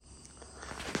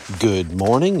Good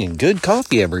morning and good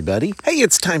coffee, everybody. Hey,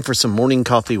 it's time for some morning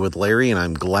coffee with Larry, and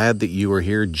I'm glad that you are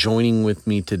here joining with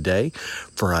me today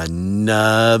for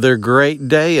another great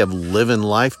day of living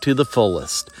life to the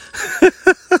fullest.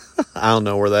 I don't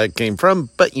know where that came from,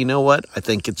 but you know what? I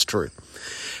think it's true.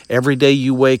 Every day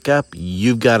you wake up,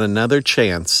 you've got another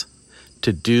chance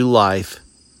to do life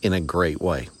in a great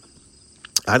way.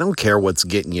 I don't care what's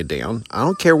getting you down. I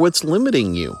don't care what's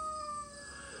limiting you.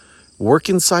 Work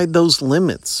inside those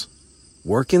limits.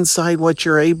 Work inside what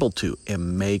you're able to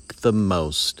and make the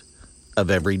most of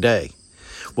every day.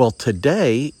 Well,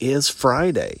 today is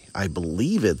Friday. I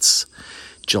believe it's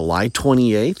July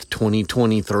 28th,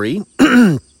 2023.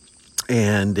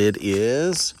 And it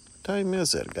is, what time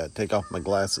is it? I got to take off my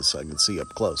glasses so I can see up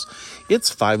close. It's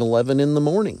 5:11 in the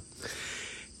morning.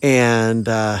 And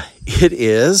it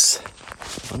is,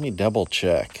 let me double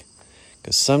check.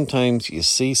 Because sometimes you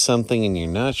see something and you're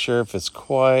not sure if it's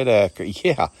quite accurate.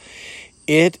 Yeah,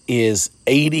 it is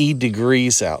 80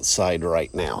 degrees outside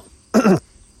right now.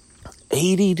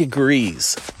 80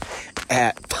 degrees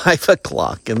at 5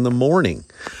 o'clock in the morning.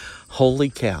 Holy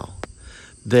cow.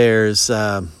 There's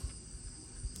a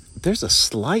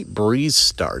slight breeze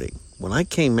starting. When I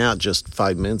came out just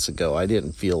 5 minutes ago, I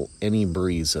didn't feel any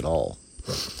breeze at all.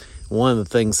 One of the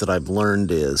things that I've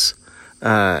learned is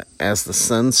as the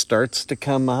sun starts to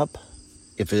come up,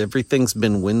 if everything's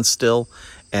been wind still,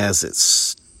 as it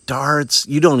starts,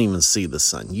 you don't even see the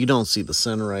sun. You don't see the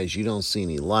sunrise. You don't see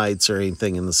any lights or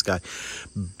anything in the sky.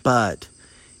 But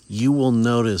you will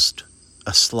notice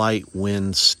a slight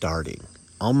wind starting,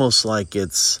 almost like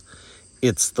it's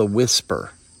the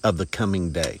whisper of the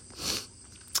coming day.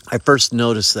 I first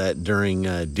noticed that during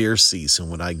deer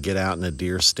season when I get out in a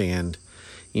deer stand,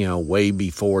 way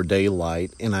before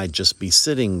daylight, and I'd just be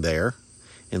sitting there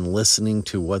and listening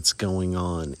to what's going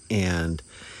on, and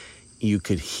you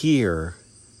could hear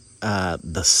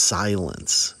the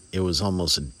silence. It was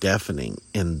almost deafening,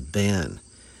 and then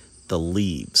the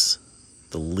leaves,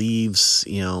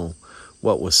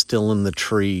 what was still in the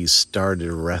trees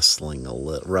started rustling a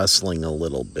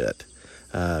little bit,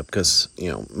 because,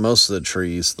 most of the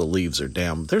trees, the leaves are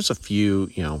down. There's a few,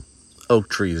 oak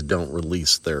trees don't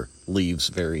release their leaves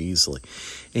very easily,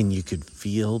 and you could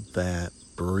feel that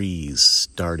breeze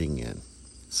starting in.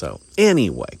 So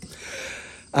anyway,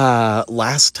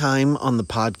 last time on the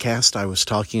podcast I was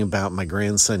talking about my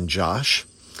grandson Josh.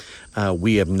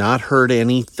 We have not heard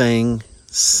anything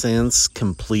since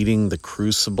completing the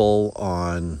Crucible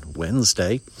on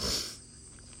Wednesday,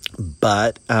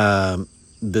 but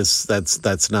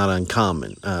that's not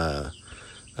uncommon.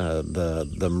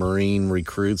 The Marine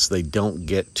recruits, they don't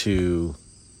get to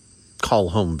call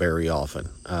home very often.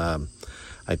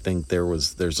 I think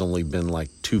there's only been like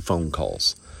 2 phone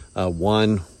calls.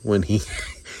 One when he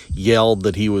yelled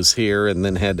that he was here and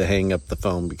then had to hang up the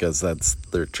phone because that's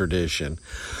their tradition.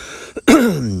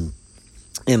 And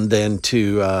then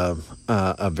to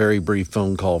a very brief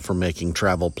phone call for making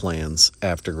travel plans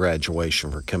after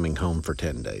graduation for coming home for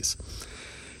 10 days.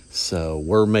 So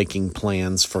we're making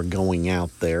plans for going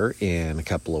out there in a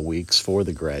couple of weeks for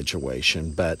the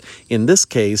graduation. But in this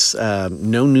case,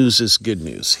 no news is good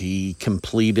news. He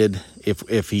completed.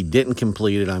 If he didn't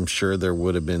complete it, I'm sure there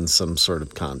would have been some sort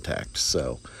of contact.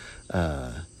 So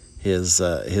his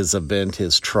event,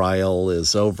 his trial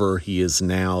is over. He is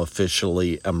now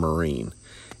officially a Marine.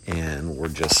 And we're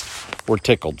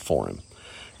tickled for him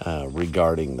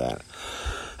regarding that.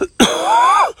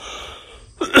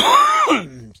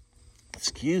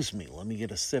 Excuse me, let me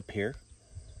get a sip here.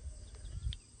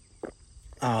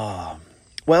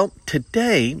 Well,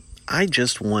 today I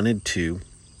just wanted to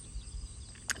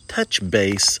touch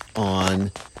base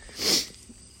on,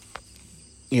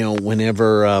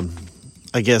 whenever,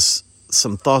 I guess,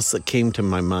 some thoughts that came to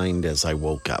my mind as I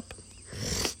woke up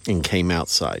and came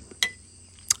outside.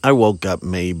 I woke up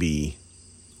maybe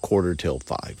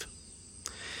 5:15.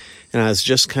 And I was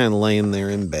just kind of laying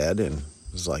there in bed and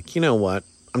was like, you know what?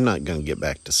 I'm not going to get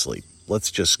back to sleep. Let's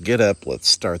just get up. Let's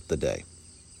start the day.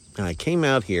 And I came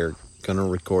out here, going to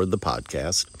record the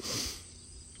podcast.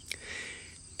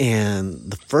 And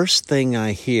the first thing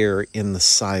I hear in the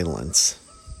silence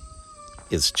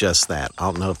is just that. I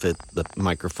don't know if the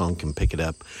microphone can pick it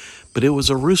up, but it was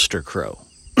a rooster crow.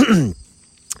 And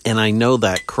I know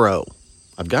that crow.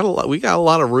 We got a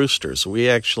lot of roosters. We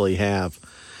actually have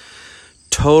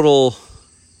total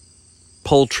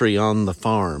poultry on the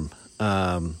farm.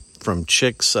 From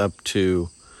chicks up to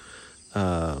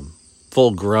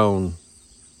full-grown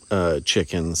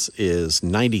chickens is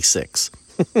 96.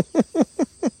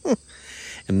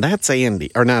 And that's Andy.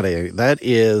 Or not Andy. That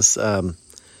is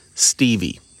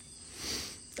Stevie.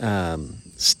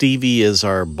 Stevie is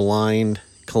our blind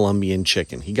Colombian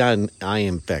chicken. He got an eye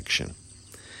infection.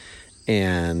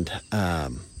 And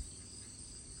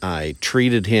I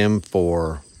treated him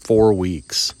for 4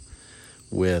 weeks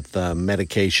with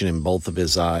medication in both of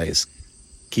his eyes,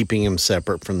 keeping him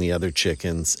separate from the other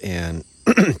chickens, and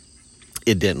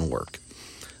it didn't work,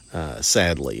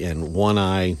 sadly. And one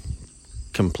eye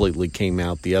completely came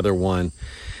out. The other one,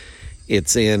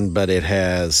 it's in, but it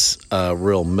has a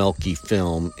real milky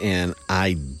film, and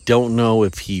I don't know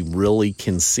if he really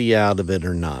can see out of it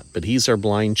or not, but he's our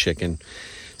blind chicken,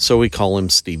 so we call him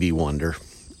Stevie Wonder.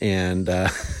 And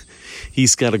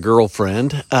he's got a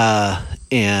girlfriend,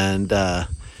 and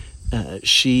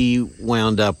she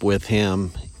wound up with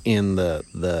him in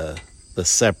the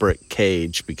separate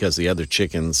cage, because the other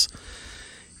chickens,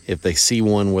 if they see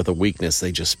one with a weakness,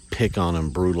 they just pick on him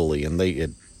brutally. And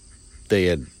they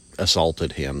had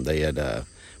assaulted him. They had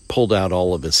pulled out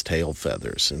all of his tail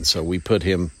feathers, and so we put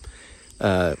him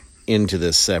into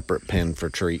this separate pen for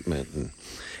treatment. And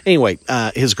anyway,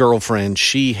 his girlfriend,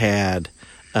 she had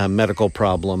a medical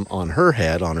problem on her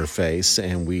head, on her face,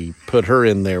 and we put her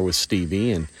in there with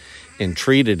Stevie and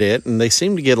treated it, and they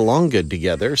seemed to get along good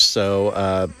together.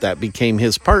 So that became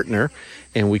his partner,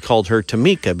 and we called her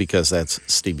Tamika because that's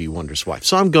Stevie Wonder's wife.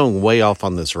 So I'm going way off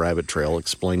on this rabbit trail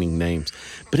explaining names.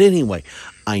 But anyway,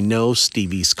 I know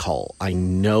Stevie's call. I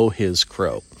know his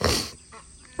crow.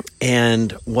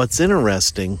 And what's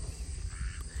interesting,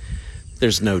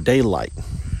 there's no daylight.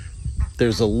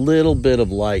 There's a little bit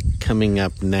of light coming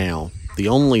up now. The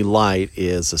only light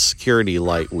is a security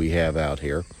light we have out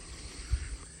here.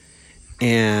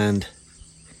 And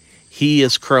he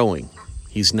is crowing.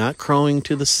 He's not crowing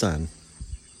to the sun.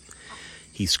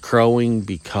 He's crowing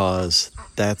because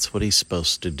that's what he's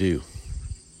supposed to do.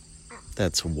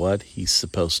 That's what he's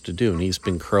supposed to do. And he's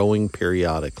been crowing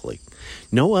periodically.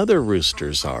 No other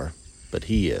roosters are, but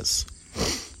he is.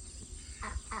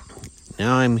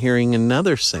 Now I'm hearing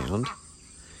another sound,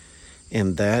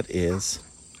 and that is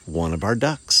one of our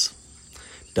ducks.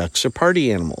 Ducks are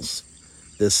party animals.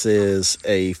 This is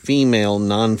a female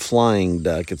non-flying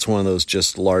duck. It's one of those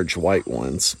just large white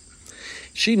ones.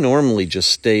 She normally just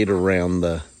stayed around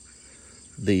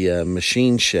the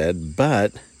machine shed,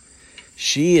 but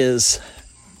she is,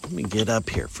 let me get up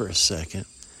here for a second.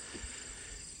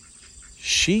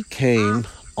 She came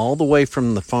all the way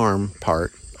from the farm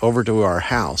part over to our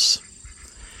house,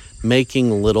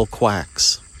 making little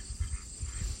quacks.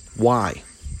 Why?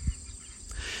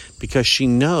 Because she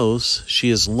knows,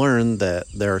 she has learned that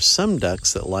there are some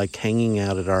ducks that like hanging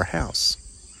out at our house.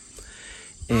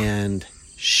 And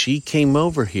she came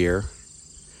over here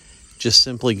just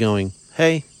simply going,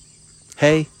 hey,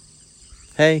 hey,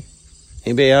 hey,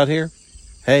 anybody out here?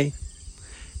 Hey,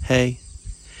 hey.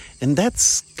 And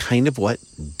that's kind of what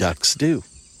ducks do.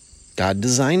 God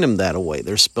designed them that way.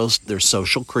 They're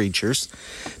social creatures.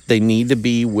 They need to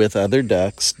be with other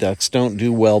ducks. Ducks don't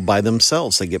do well by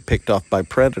themselves. They get picked off by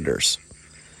predators.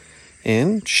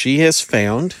 And she has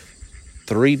found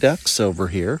 3 ducks over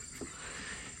here.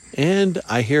 And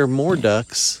I hear more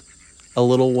ducks a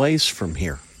little ways from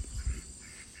here.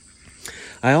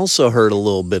 I also heard a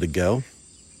little bit ago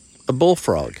a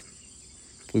bullfrog.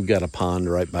 We've got a pond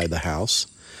right by the house.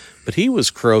 But he was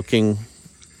croaking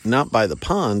not by the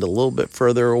pond, a little bit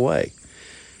further away.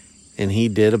 And he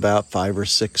did about 5 or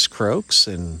 6 croaks,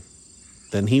 and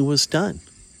then he was done.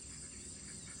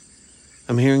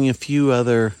 I'm hearing a few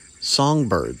other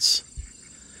songbirds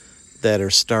that are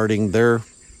starting their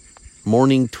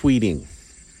morning tweeting,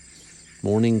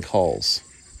 morning calls.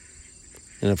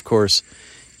 And of course,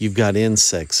 you've got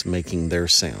insects making their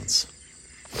sounds.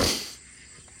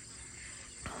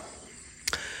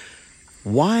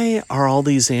 Why are all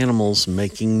these animals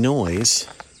making noise?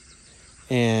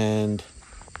 And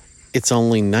it's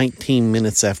only 19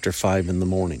 minutes after 5 in the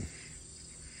morning.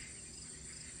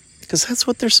 Because that's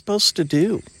what they're supposed to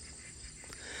do.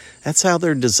 That's how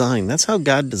they're designed. That's how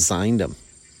God designed them.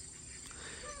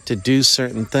 To do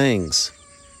certain things.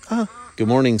 Oh, good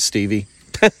morning, Stevie.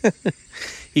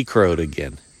 He crowed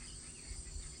again.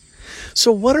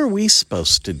 So what are we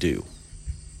supposed to do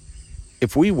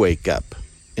if we wake up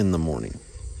in the morning?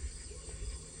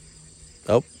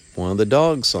 Oh, one of the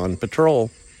dogs on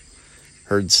patrol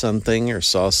heard something or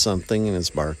saw something and is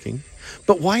barking.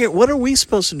 But what are we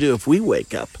supposed to do if we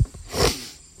wake up?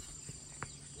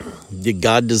 Did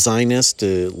God design us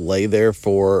to lay there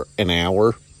for an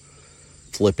hour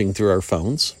flipping through our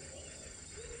phones?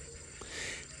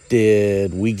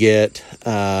 Did we get,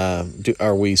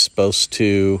 are we supposed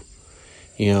to,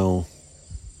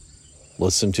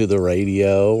 listen to the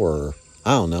radio, or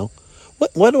I don't know.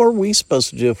 What are we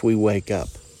supposed to do if we wake up?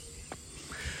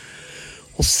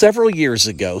 Well, several years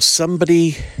ago,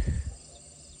 somebody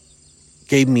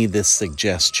gave me this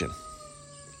suggestion,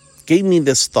 gave me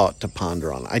this thought to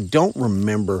ponder on. I don't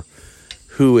remember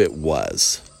who it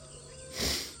was.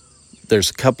 There's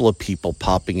a couple of people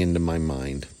popping into my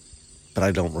mind, but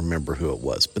I don't remember who it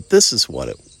was. But this is what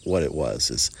it was,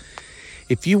 is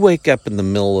if you wake up in the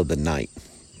middle of the night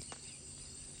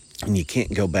and you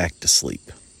can't go back to sleep,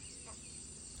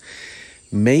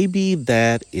 maybe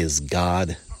that is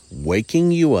God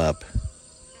waking you up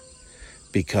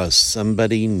because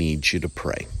somebody needs you to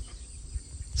pray.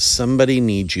 Somebody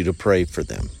needs you to pray for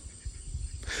them.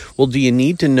 Well, do you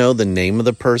need to know the name of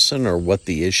the person or what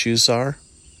the issues are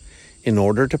in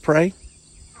order to pray?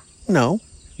 No,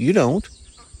 you don't.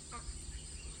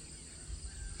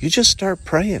 You just start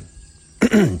praying.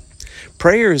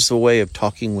 Prayer is the way of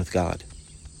talking with God.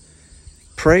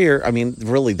 Prayer,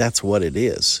 really, that's what it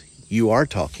is. You are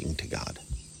talking to God.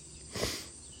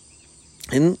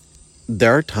 And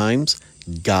there are times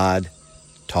God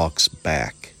talks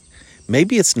back.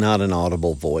 Maybe it's not an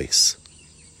audible voice.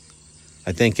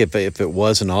 I think if it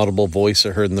was an audible voice I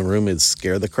heard in the room, it'd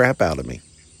scare the crap out of me.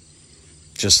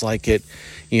 Just like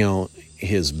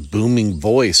his booming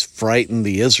voice frightened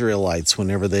the Israelites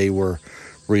whenever they were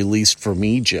released from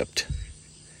Egypt.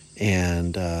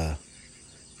 And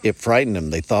it frightened them.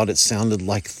 They thought it sounded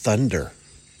like thunder.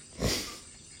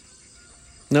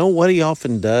 No, what he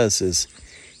often does is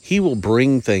he will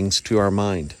bring things to our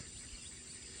mind.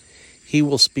 He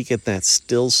will speak at that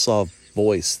still, soft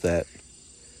voice that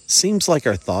seems like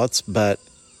our thoughts, but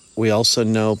we also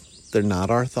know they're not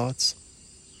our thoughts.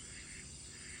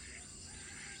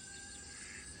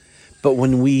 But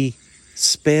when we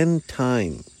spend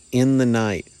time in the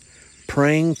night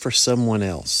praying for someone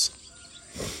else,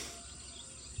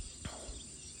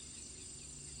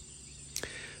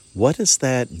 what does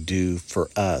that do for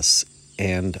us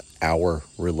and our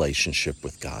relationship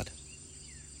with God?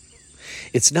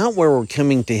 It's not where we're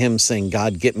coming to Him saying,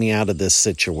 God, get me out of this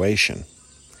situation.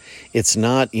 It's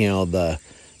not, the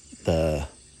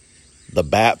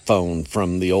bat phone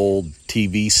from the old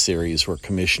TV series where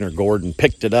Commissioner Gordon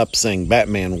picked it up saying,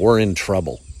 Batman, we're in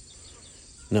trouble.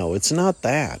 No, it's not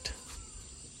that.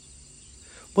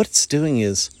 What it's doing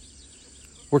is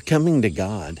we're coming to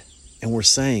God and we're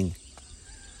saying,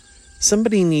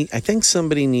 I think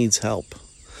somebody needs help.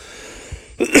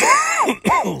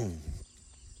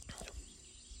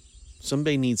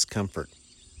 Somebody needs comfort.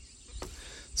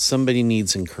 Somebody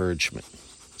needs encouragement.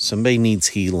 Somebody needs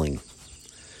healing.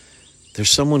 There's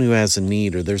someone who has a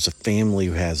need, or there's a family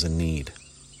who has a need.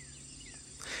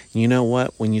 And you know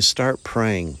what? When you start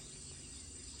praying,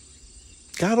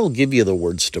 God will give you the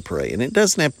words to pray. And it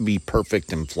doesn't have to be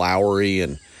perfect and flowery.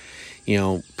 And,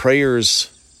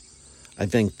 prayers, I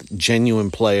think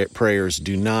genuine prayers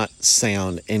do not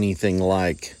sound anything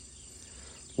like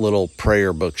little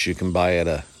prayer books you can buy at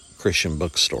a Christian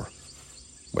bookstore,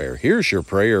 where here's your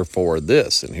prayer for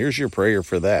this and here's your prayer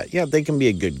for that. Yeah, they can be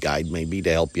a good guide maybe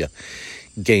to help you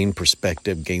gain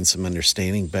perspective, gain some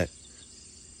understanding. But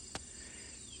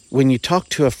when you talk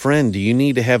to a friend, do you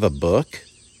need to have a book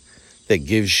that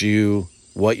gives you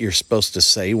what you're supposed to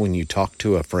say when you talk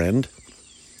to a friend,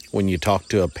 when you talk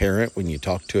to a parent, when you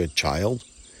talk to a child?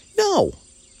 No.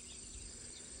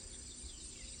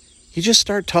 You just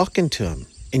start talking to them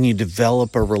and you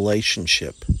develop a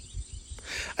relationship.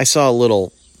 I saw a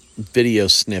little video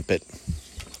snippet,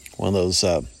 one of those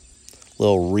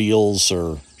little reels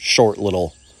or short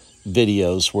little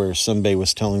videos where somebody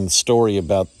was telling the story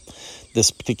about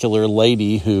this particular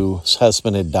lady whose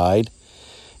husband had died,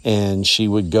 and she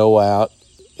would go out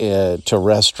to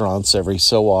restaurants every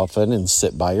so often and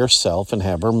sit by herself and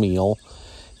have her meal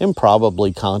and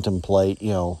probably contemplate,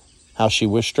 how she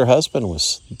wished her husband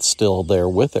was still there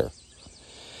with her.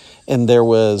 And there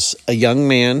was a young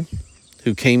man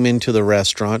who came into the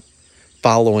restaurant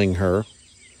following her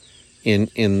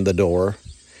in the door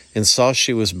and saw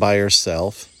she was by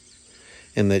herself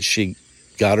and that she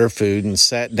got her food and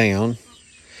sat down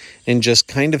and just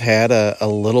kind of had a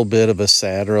little bit of a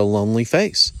sad or a lonely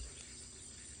face.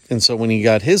 And so when he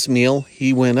got his meal,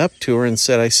 he went up to her and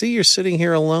said, I see you're sitting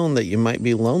here alone, that you might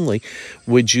be lonely.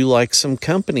 Would you like some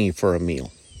company for a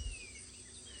meal?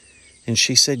 And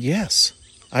she said, yes,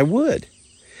 I would.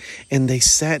 And they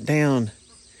sat down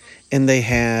and they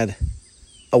had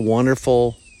a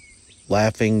wonderful,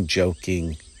 laughing,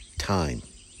 joking time.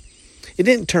 It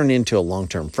didn't turn into a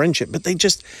long-term friendship, but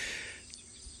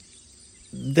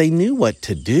they knew what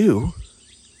to do.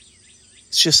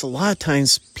 It's just a lot of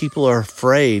times people are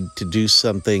afraid to do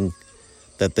something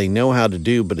that they know how to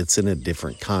do, but it's in a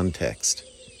different context.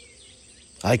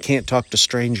 I can't talk to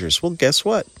strangers. Well, guess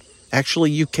what?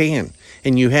 Actually, you can,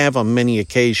 and you have on many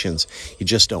occasions. You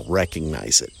just don't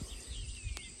recognize it.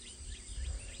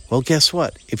 Well, guess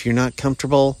what? If you're not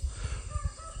comfortable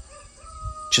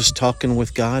just talking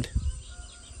with God,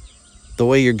 the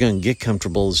way you're going to get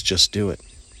comfortable is just do it.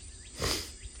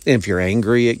 And if you're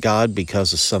angry at God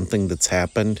because of something that's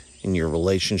happened in your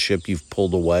relationship, you've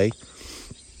pulled away,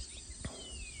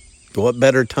 what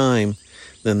better time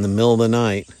than the middle of the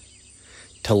night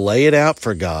to lay it out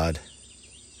for God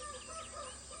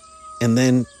and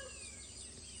then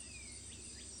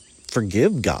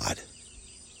forgive God?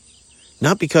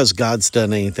 Not because God's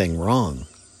done anything wrong,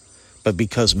 but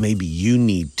because maybe you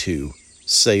need to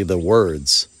say the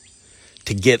words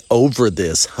to get over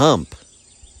this hump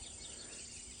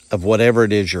of whatever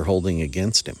it is you're holding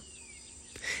against him,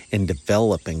 and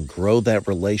develop and grow that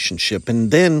relationship.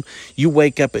 And then you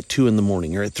wake up at 2 a.m.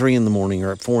 or at 3 a.m.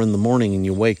 or at 4 a.m. and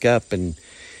you wake up and,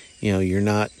 you're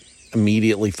not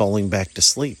immediately falling back to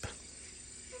sleep.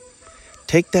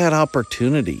 Take that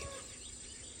opportunity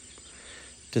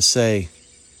to say,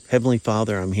 Heavenly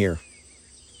Father, I'm here.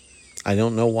 I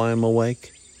don't know why I'm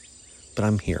awake, but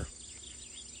I'm here.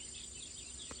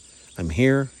 I'm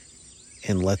here,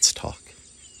 and let's talk.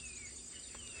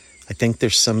 I think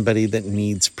there's somebody that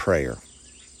needs prayer.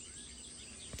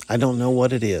 I don't know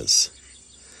what it is,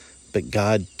 but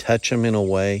God, touch them in a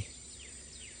way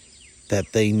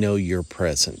that they know you're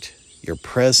present. You're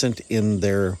present in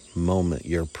their moment.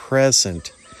 You're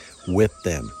present with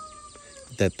them,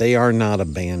 that they are not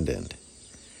abandoned.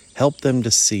 Help them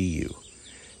to see you.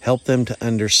 Help them to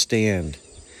understand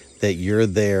that you're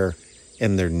there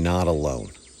and they're not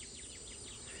alone.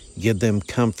 Give them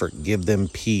comfort. Give them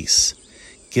peace.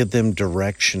 Give them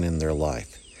direction in their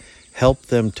life. Help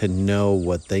them to know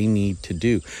what they need to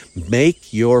do.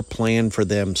 Make your plan for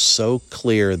them so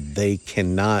clear they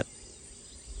cannot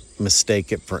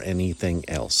mistake it for anything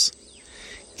else.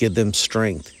 Give them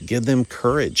strength. Give them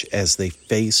courage as they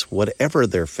face whatever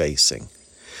they're facing.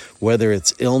 Whether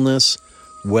it's illness,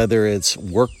 whether it's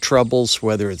work troubles,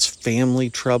 whether it's family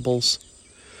troubles,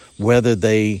 whether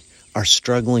they are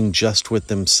struggling just with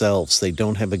themselves. They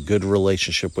don't have a good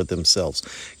relationship with themselves.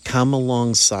 Come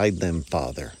alongside them,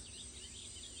 Father,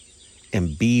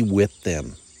 and be with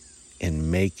them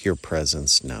and make your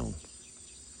presence known.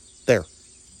 There.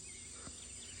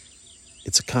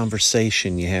 It's a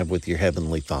conversation you have with your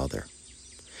Heavenly Father.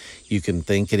 You can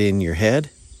think it in your head.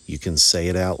 You can say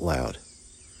it out loud.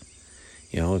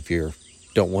 If you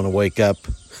don't want to wake up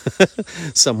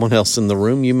someone else in the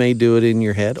room, you may do it in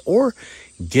your head, or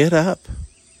get up,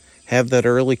 have that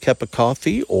early cup of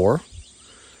coffee, or,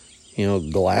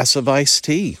 glass of iced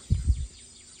tea,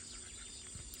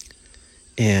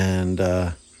 and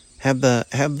have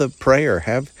the prayer,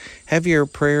 have your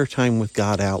prayer time with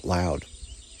God out loud.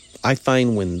 I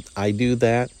find when I do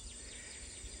that,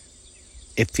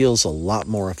 it feels a lot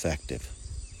more effective,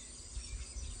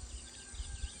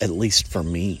 at least for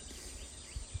me.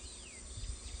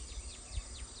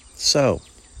 So,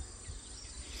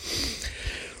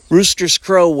 roosters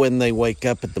crow when they wake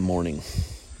up in the morning.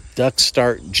 Ducks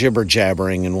start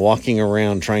jibber-jabbering and walking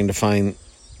around trying to find,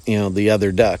 the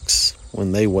other ducks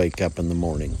when they wake up in the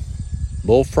morning.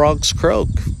 Bullfrogs croak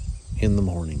in the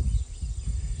morning.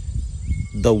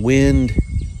 The wind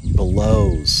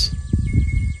blows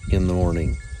in the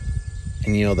morning.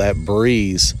 And, that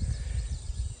breeze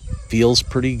feels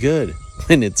pretty good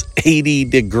when it's 80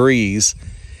 degrees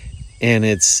and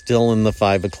it's still in the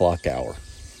 5 o'clock hour.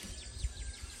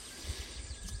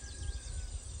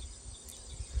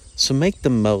 So make the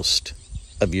most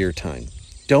of your time.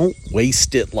 Don't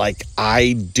waste it like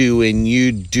I do and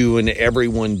you do and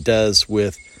everyone does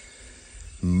with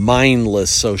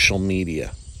mindless social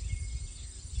media.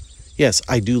 Yes,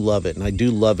 I do love it. And I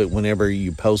do love it whenever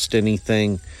you post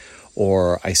anything,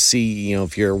 or I see,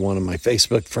 if you're one of my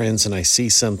Facebook friends and I see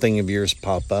something of yours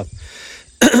pop up.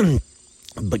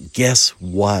 But guess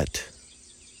what?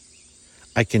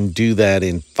 I can do that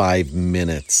in 5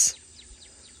 minutes.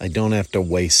 I don't have to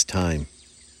waste time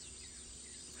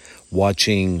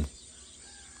watching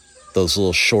those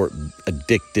little short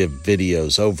addictive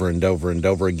videos over and over and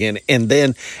over again. And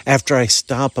then after I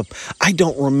stop them, I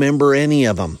don't remember any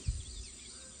of them.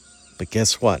 But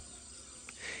guess what?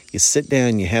 You sit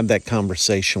down, you have that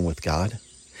conversation with God,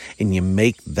 and you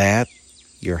make that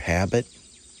your habit.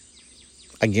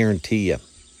 I guarantee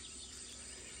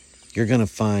you're going to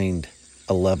find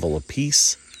a level of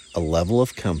peace, a level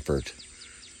of comfort,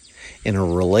 in a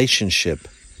relationship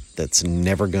that's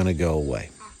never going to go away.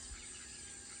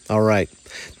 All right,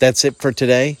 that's it for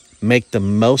today. Make the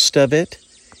most of it,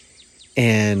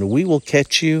 and we will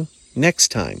catch you next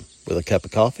time with a cup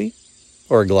of coffee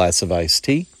or a glass of iced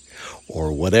tea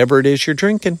or whatever it is you're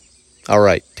drinking. All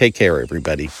right, take care,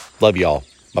 everybody. Love y'all.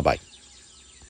 Bye-bye.